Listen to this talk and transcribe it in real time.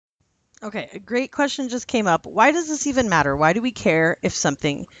Okay, a great question just came up. Why does this even matter? Why do we care if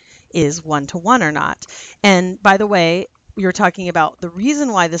something is one-to-one or not? And by the way, you're talking about the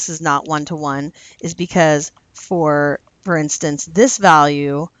reason why this is not one-to-one is because for instance, this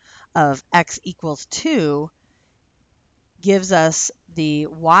value of x equals 2 gives us the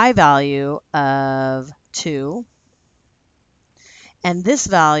y value of 2. And this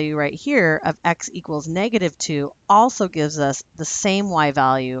value right here of x equals negative 2 also gives us the same y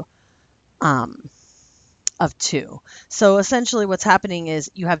value of 2. So essentially what's happening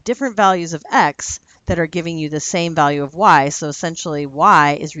is you have different values of x that are giving you the same value of y. So essentially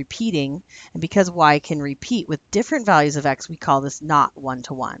y is repeating, and because y can repeat with different values of x, we call this not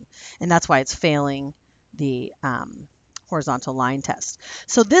one-to-one. And that's why it's failing the horizontal line test.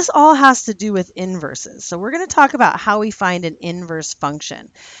 So this all has to do with inverses. So we're going to talk about how we find an inverse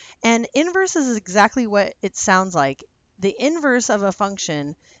function. And inverses is exactly what it sounds like. The inverse of a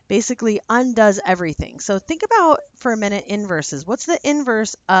function basically undoes everything. So think about for a minute inverses. What's the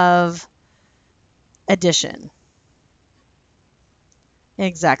inverse of addition?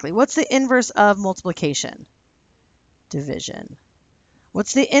 Exactly. What's the inverse of multiplication? Division.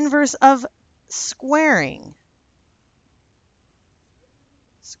 What's the inverse of squaring?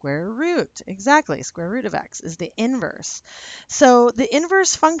 Square root. Exactly. Square root of x is the inverse. So the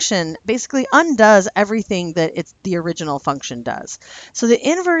inverse function basically undoes everything that the original function does. So the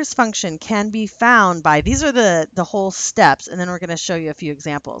inverse function can be found by, these are the whole steps, and then we're going to show you a few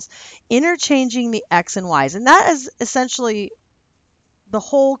examples. Interchanging the x and y's. And that is essentially the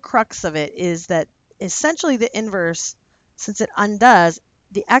whole crux of it, is that essentially the inverse, since it undoes,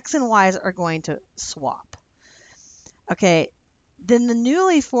 the x and y's are going to swap. Okay. Then the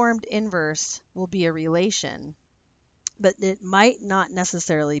newly formed inverse will be a relation, but it might not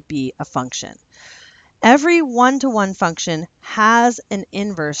necessarily be a function. Every one-to-one function has an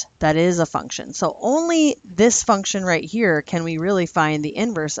inverse that is a function. So only this function right here can we really find the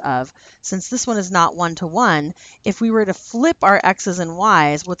inverse of. Since this one is not one-to-one, if we were to flip our x's and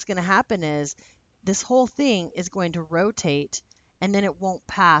y's, what's going to happen is this whole thing is going to rotate, and then it won't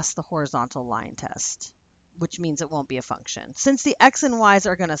pass the horizontal line test, which means it won't be a function. Since the x and y's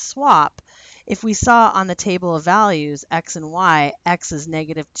are going to swap, if we saw on the table of values x and y, x is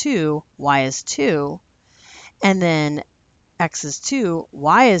negative 2, y is 2, and then x is 2,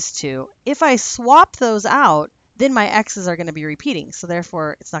 y is 2. If I swap those out, then my x's are going to be repeating, so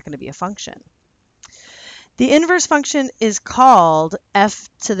therefore it's not going to be a function. The inverse function is called f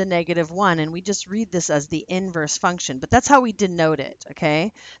to the negative 1, and we just read this as the inverse function, but that's how we denote it,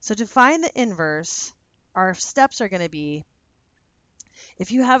 okay? So to find the inverse, our steps are going to be,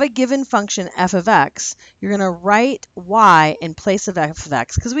 if you have a given function f of x, you're going to write y in place of f of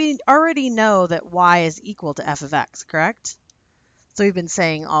x, because we already know that y is equal to f of x, correct? So we've been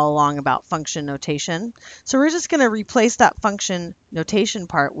saying all along about function notation. So we're just going to replace that function notation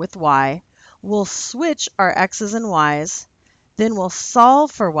part with y. We'll switch our x's and y's. Then we'll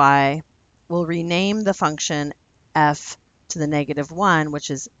solve for y. We'll rename the function f to the negative 1,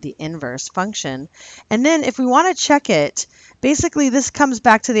 which is the inverse function. And then if we want to check it, basically this comes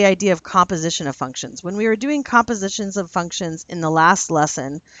back to the idea of composition of functions. When we were doing compositions of functions in the last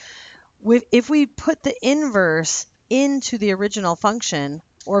lesson, if we put the inverse into the original function,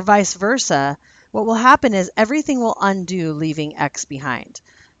 or vice versa, what will happen is everything will undo, leaving x behind.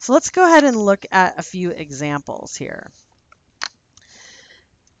 So let's go ahead and look at a few examples here.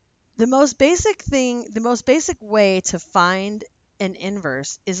 The most basic way to find an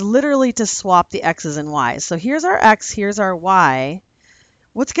inverse is literally to swap the x's and y's. So here's our x, here's our y.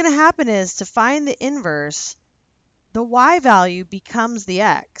 What's going to happen is, to find the inverse, the y value becomes the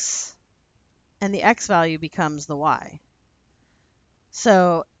x, and the x value becomes the y.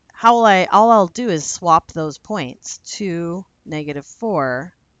 So all I'll do is swap those points. 2, negative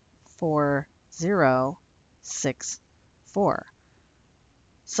 4, 4, 0, 6, 4.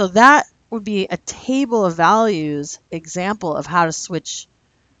 So that would be a table of values example of how to switch,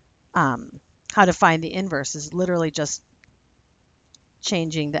 how to find the inverse, is literally just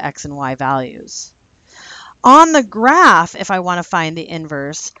changing the x and y values. On the graph, if I want to find the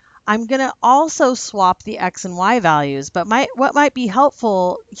inverse, I'm going to also swap the x and y values, but what might be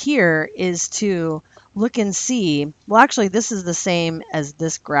helpful here is to look and see, well, actually this is the same as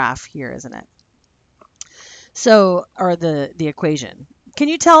this graph here, isn't it? So, or the equation. Can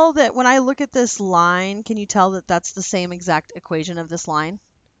you tell that when I look at this line, can you tell that that's the same exact equation of this line?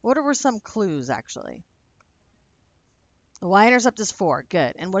 What were some clues, actually? The y-intercept is 4,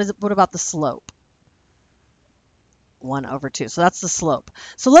 good. And what about the slope? 1 over 2. So that's the slope.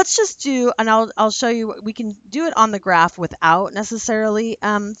 So let's just do, and I'll show you, we can do it on the graph without necessarily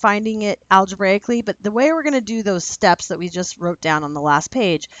finding it algebraically, but the way we're going to do those steps that we just wrote down on the last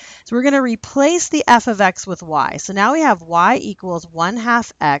page is we're going to replace the f of x with y. So now we have y equals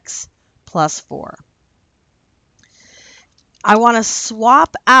 1/2 x plus 4. I want to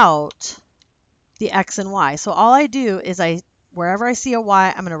swap out the x and y. So all I do is wherever I see a y,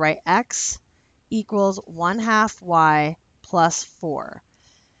 I'm going to write x equals 1/2 y plus 4.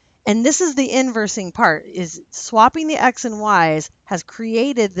 And this is the inversing part, is swapping the x and y's has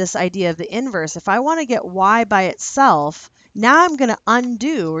created this idea of the inverse. If I want to get y by itself, now I'm going to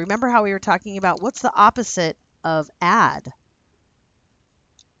undo. Remember how we were talking about what's the opposite of add?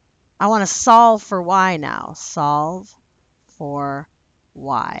 I want to solve for y now. Solve for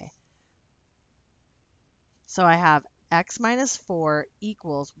y. So I have x minus 4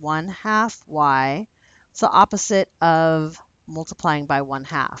 equals 1/2 y. It's the opposite of multiplying by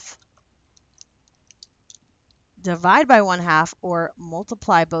 1/2. Divide by 1/2 or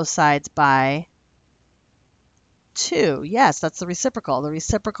multiply both sides by 2. Yes, that's the reciprocal. The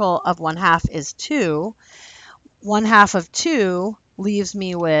reciprocal of 1/2 is 2. 1/2 of 2 leaves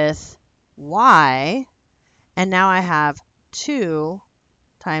me with y. And now I have 2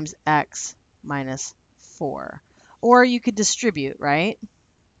 times x minus 4. Or you could distribute, right?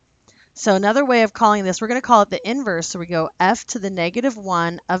 So another way of calling this, we're going to call it the inverse. So we go f to the negative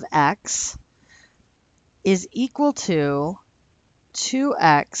 1 of x is equal to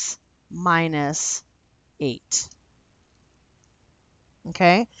 2x minus 8.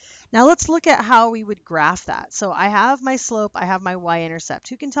 Okay, now let's look at how we would graph that. So I have my slope, I have my y-intercept.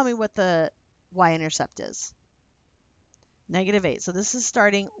 Who can tell me what the y-intercept is? Negative 8. So this is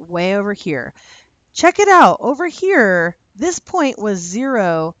starting way over here. Check it out. Over here, this point was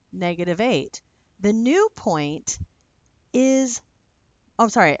 0, negative 8. The new point is, oh,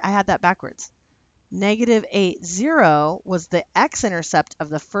 sorry, I had that backwards. Negative 8, 0 was the x-intercept of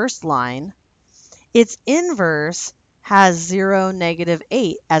the first line. Its inverse has 0, negative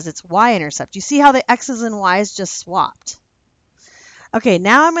 8 as its y-intercept. You see how the x's and y's just swapped? Okay,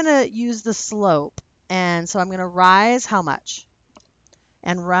 now I'm going to use the slope. And so I'm going to rise how much?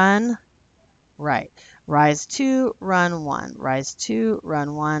 And run right. Rise 2, run 1. Rise 2,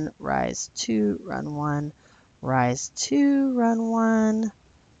 run 1. Rise 2, run 1. Rise 2, run 1.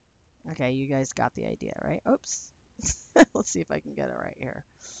 Okay, you guys got the idea, right? Oops. Let's see if I can get it right here.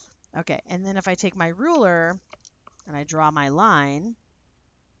 Okay, and then if I take my ruler and I draw my line,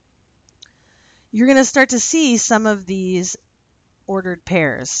 you're going to start to see some of these ordered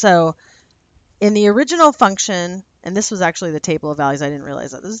pairs. So in the original function, and this was actually the table of values, I didn't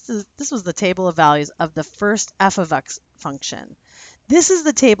realize that. This was the table of values of the first f of x function. This is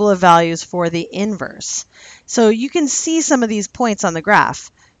the table of values for the inverse. So you can see some of these points on the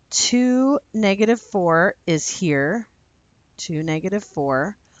graph. 2, negative 4 is here. 2, negative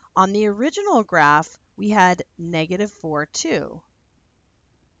 4. On the original graph, we had negative 4, 2.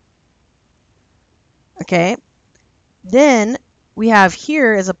 Okay. Then we have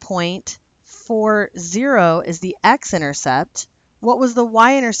here as a point 4, 0 is the x-intercept. What was the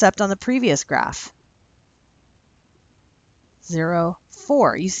y-intercept on the previous graph? 0,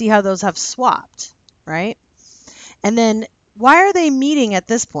 4. You see how those have swapped, right? And then why are they meeting at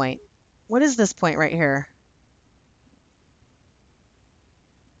this point? What is this point right here?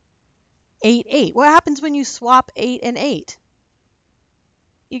 8, 8. What happens when you swap 8 and 8?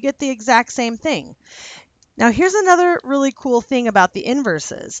 You get the exact same thing. Now here's another really cool thing about the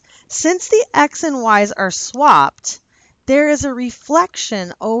inverses. Since the x and y's are swapped, there is a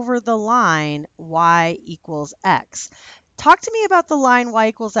reflection over the line y equals x. Talk to me about the line y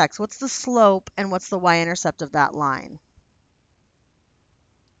equals x. What's the slope and what's the y-intercept of that line?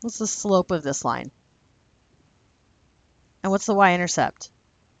 What's the slope of this line? And what's the y-intercept?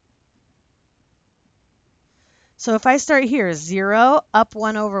 So if I start here, 0, up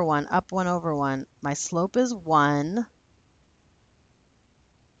 1 over 1, up 1 over 1, my slope is 1.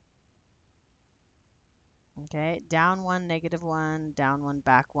 Okay, down 1, negative 1, down 1,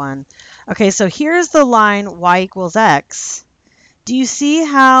 back 1. Okay, so here's the line y equals x. Do you see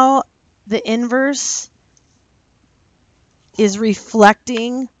how the inverse is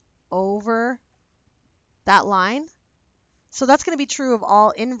reflecting over that line? So that's going to be true of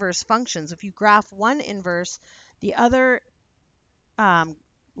all inverse functions. If you graph one inverse, the other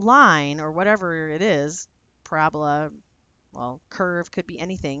line, or whatever it is, parabola, well, curve, could be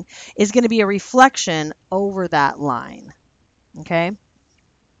anything, is going to be a reflection over that line. Okay?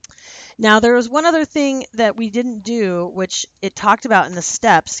 Now there was one other thing that we didn't do, which it talked about in the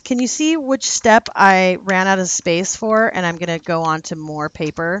steps. Can you see which step I ran out of space for and I'm going to go on to more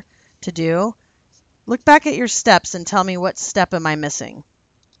paper to do? Look back at your steps and tell me what step am I missing?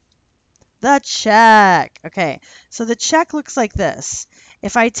 The check. Okay, so the check looks like this.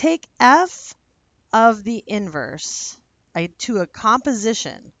 If I take f of the inverse to a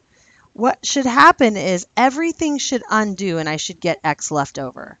composition, what should happen is everything should undo and I should get x left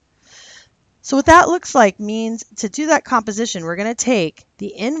over. So what that looks like means to do that composition, we're going to take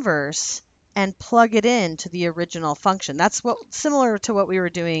the inverse and plug it into the original function. That's what similar to what we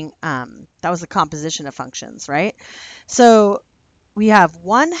were doing. That was the composition of functions, right? So we have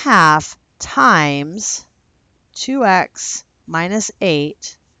 1/2 times 2x minus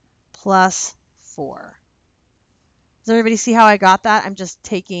 8 plus 4. Does everybody see how I got that? I'm just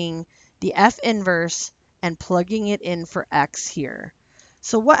taking the f inverse and plugging it in for x here.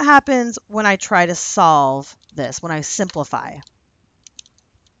 So what happens when I try to solve this, when I simplify?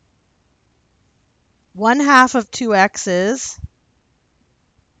 1/2 of 2x is,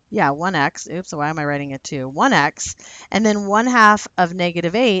 1x. Oops, why am I writing it 2? 1x. And then 1/2 of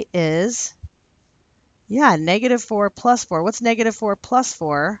 -8 is, -4 plus 4. What's -4 plus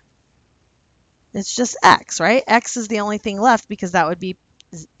 4? It's just x, right? X is the only thing left because that would be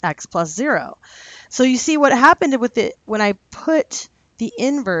x plus 0. So you see what happened with it when I put the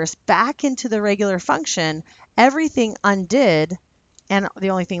inverse back into the regular function, everything undid and the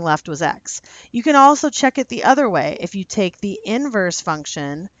only thing left was x. You can also check it the other way. If you take the inverse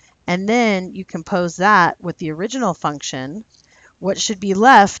function and then you compose that with the original function, what should be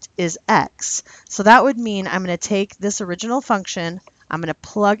left is x. So that would mean I'm going to take this original function, I'm going to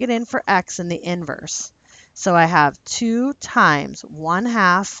plug it in for x in the inverse. So I have 2 times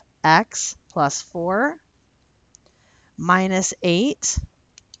 1/2 x plus 4 minus 8.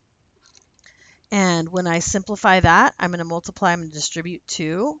 And when I simplify that, I'm going to multiply, I'm going to distribute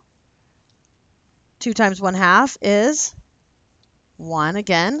 2. 2 times 1/2 is 1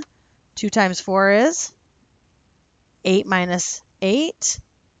 again. 2 times 4 is 8 minus 8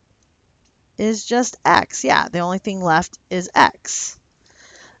 is just x. Yeah, the only thing left is x.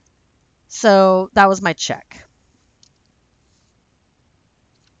 So that was my check.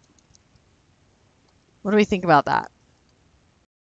 What do we think about that?